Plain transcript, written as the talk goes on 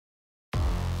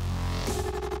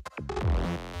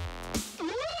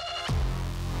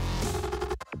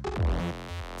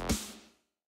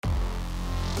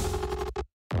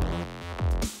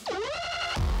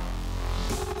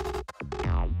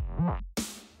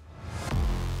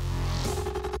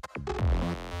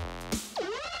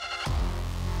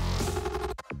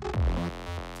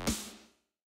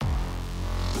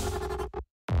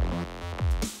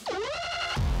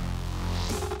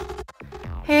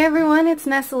it's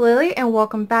Nessa Lily and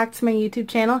welcome back to my YouTube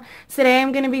channel. Today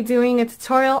I'm going to be doing a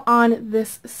tutorial on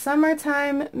this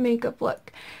summertime makeup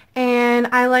look. And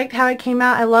I liked how it came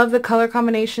out. I love the color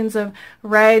combinations of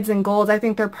reds and golds. I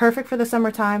think they're perfect for the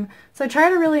summertime. So I try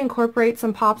to really incorporate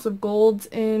some pops of golds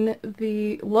in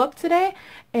the look today.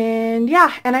 And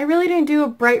yeah, and I really didn't do a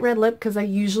bright red lip because I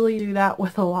usually do that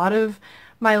with a lot of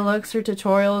my looks or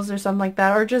tutorials or something like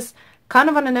that, or just kind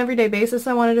of on an everyday basis.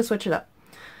 I wanted to switch it up.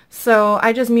 So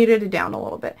I just muted it down a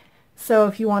little bit. So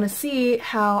if you want to see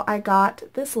how I got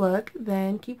this look,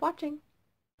 then keep watching.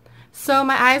 So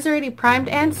my eyes are already primed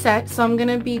and set, so I'm going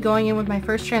to be going in with my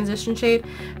first transition shade.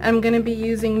 I'm going to be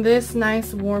using this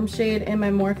nice warm shade in my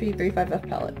Morphe 35F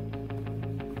palette.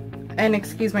 And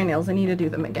excuse my nails, I need to do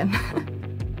them again.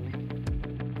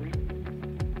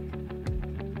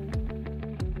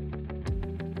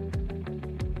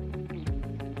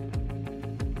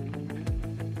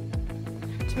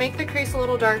 To make the crease a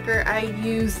little darker, I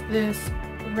use this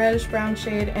reddish brown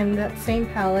shade in that same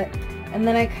palette, and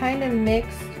then I kind of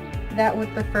mixed that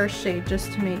with the first shade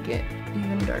just to make it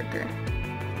even darker.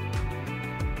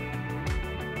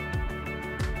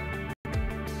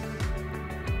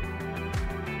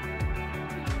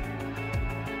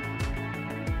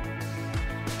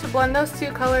 To blend those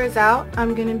two colors out,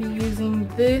 I'm going to be using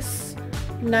this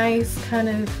nice kind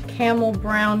of camel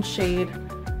brown shade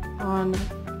on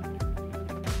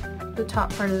the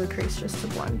top part of the crease just to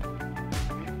blend.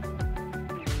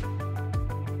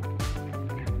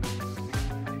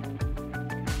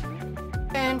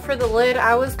 And for the lid,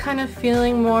 I was kind of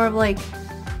feeling more of like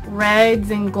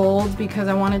reds and golds because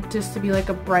I wanted just to be like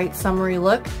a bright summery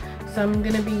look. So I'm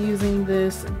going to be using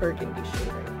this burgundy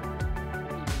shade.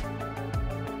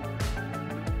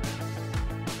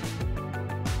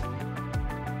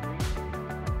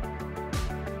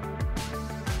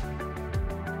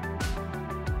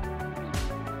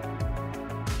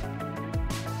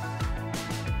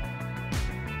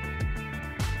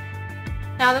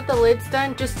 Now that the lid's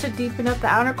done, just to deepen up the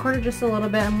outer corner just a little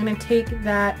bit, I'm going to take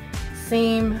that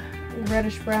same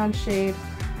reddish brown shade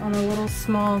on a little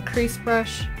small crease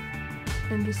brush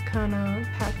and just kind of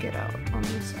pack it out on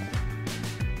the side.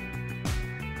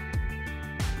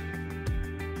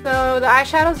 So the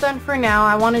eyeshadow's done for now.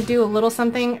 I want to do a little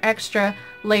something extra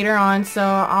later on, so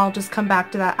I'll just come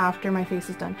back to that after my face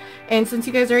is done. And since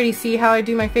you guys already see how I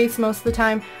do my face most of the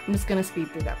time, I'm just going to speed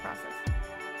through that process.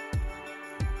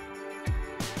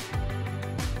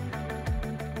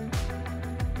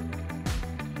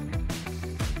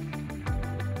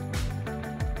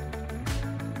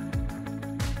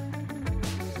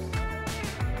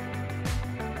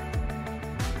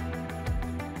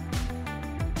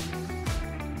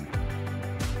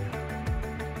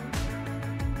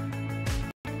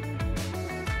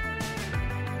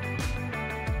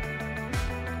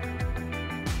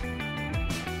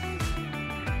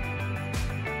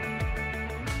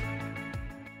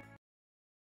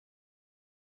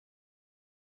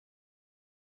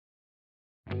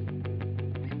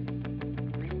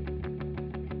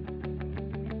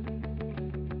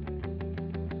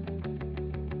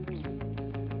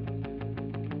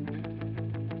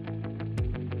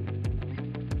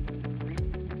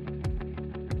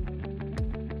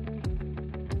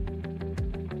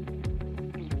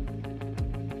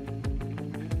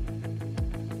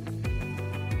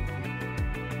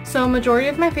 So majority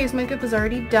of my face makeup is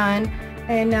already done,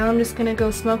 and now I'm just going to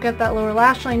go smoke out that lower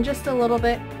lash line just a little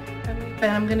bit, and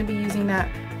I'm going to be using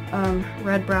that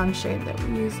red brown shade that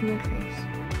we used in the crease.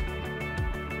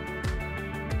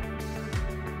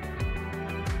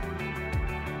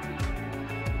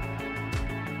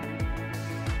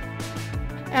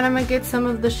 And I'm going to get some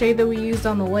of the shade that we used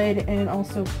on the lid and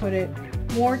also put it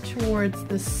more towards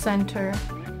the center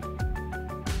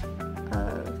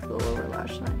of the lower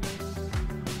lash line.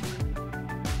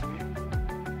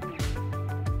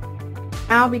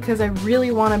 Now, because I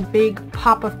really want a big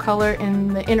pop of color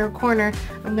in the inner corner,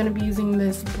 I'm going to be using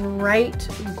this bright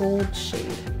gold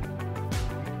shade.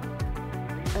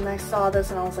 And I saw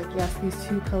this and I was like, yes, these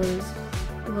two colors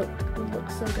look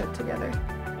so good together.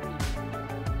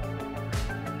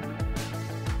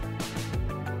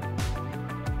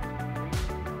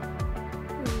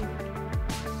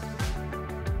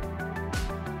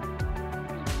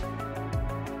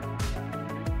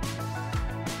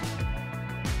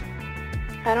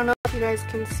 I don't know if you guys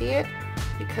can see it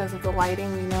because of the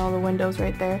lighting, you know, the window's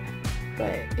right there,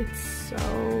 but it's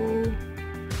so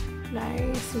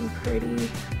nice and pretty.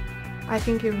 I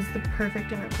think it was the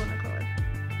perfect inner corner color.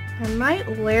 I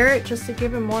might layer it just to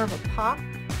give it more of a pop.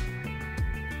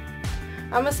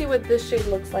 I'm gonna see what this shade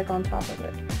looks like on top of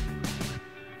it.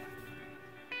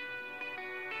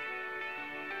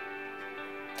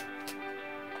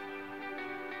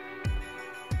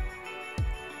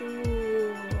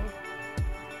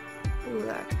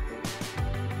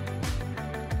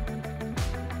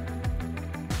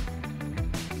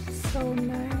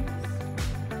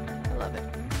 love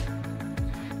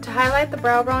it. To highlight the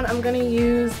brow bone, I'm going to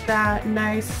use that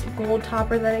nice gold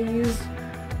topper that I used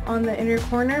on the inner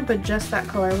corner, but just that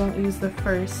color. I won't use the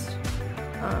first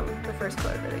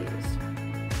color that I used.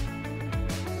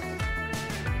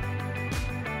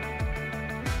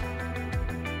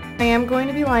 I am going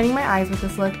to be lining my eyes with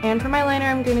this look, and for my liner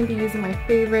I'm going to be using my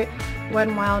favorite Wet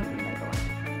n Wild Mega Line.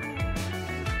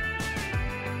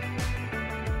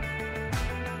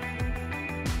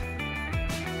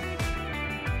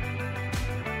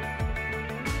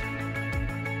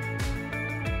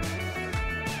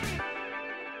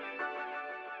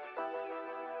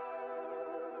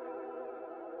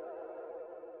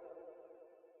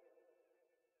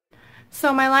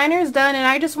 So my liner is done, and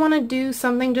I just want to do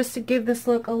something just to give this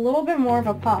look a little bit more of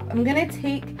a pop. I'm going to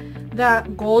take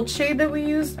that gold shade that we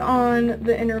used on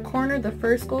the inner corner, the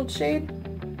first gold shade,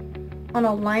 on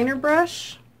a liner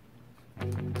brush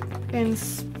and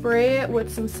spray it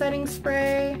with some setting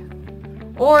spray.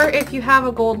 Or if you have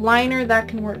a gold liner, that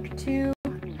can work too.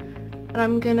 And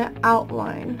I'm going to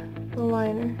outline the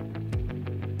liner.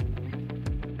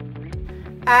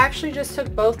 I actually just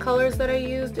took both colors that I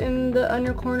used in the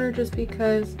under corner just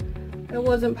because it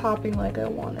wasn't popping like I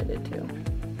wanted it to.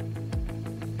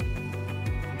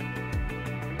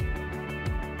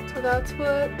 So that's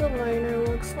what the liner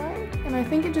looks like, and I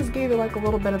think it just gave it like a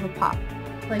little bit of a pop.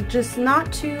 Like just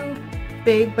not too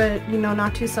big, but you know,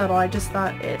 not too subtle. I just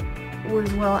thought it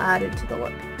was well added to the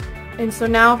look. And so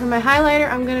now for my highlighter,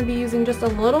 I'm going to be using just a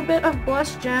little bit of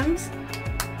Blush Gems,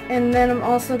 and then I'm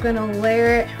also going to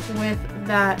layer it with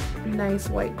that nice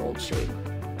white gold shade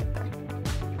right there.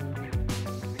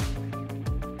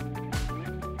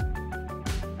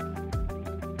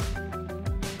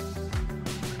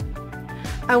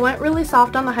 I went really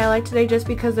soft on the highlight today just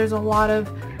because there's a lot of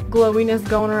glowiness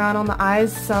going around on the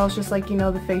eyes, so I was just like, you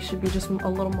know, the face should be just a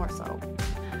little more subtle.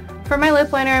 For my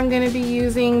lip liner, I'm going to be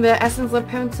using the Essence Lip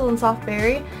Pencil in Soft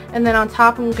Berry, and then on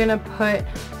top I'm going to put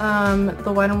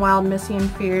the Wet n Wild Missy and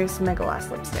Fierce Mega Lash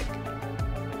lipstick.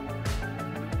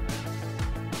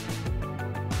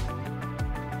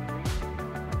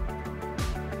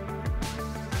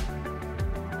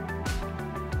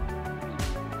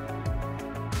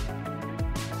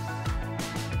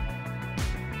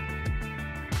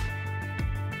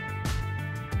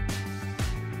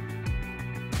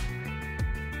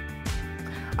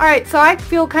 Alright, so I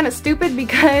feel kind of stupid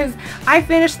because I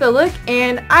finished the look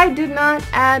and I did not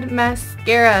add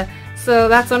mascara. So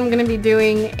that's what I'm going to be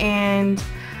doing, and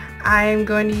I'm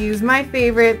going to use my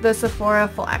favorite, the Sephora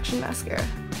Full Action Mascara.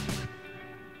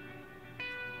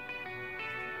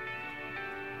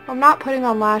 If I'm not putting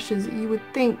on lashes, you would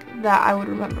think that I would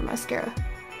remember mascara.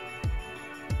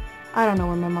 I don't know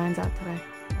where my mind's at today.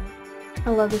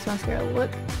 I love this mascara. Look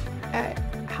at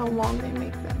how long they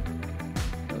make them.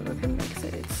 Look and mix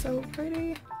it. It's so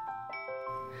pretty.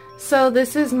 So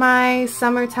this is my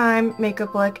summertime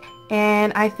makeup look,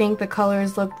 and I think the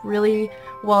colors look really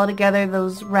well together.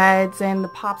 Those reds and the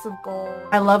pops of gold.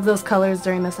 I love those colors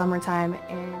during the summertime.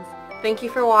 And thank you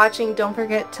for watching. Don't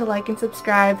forget to like and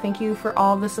subscribe. Thank you for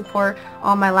all the support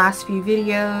on my last few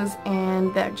videos,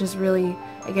 and that just really,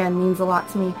 again, means a lot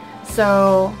to me.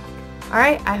 So,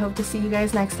 alright, I hope to see you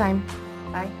guys next time.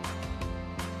 Bye.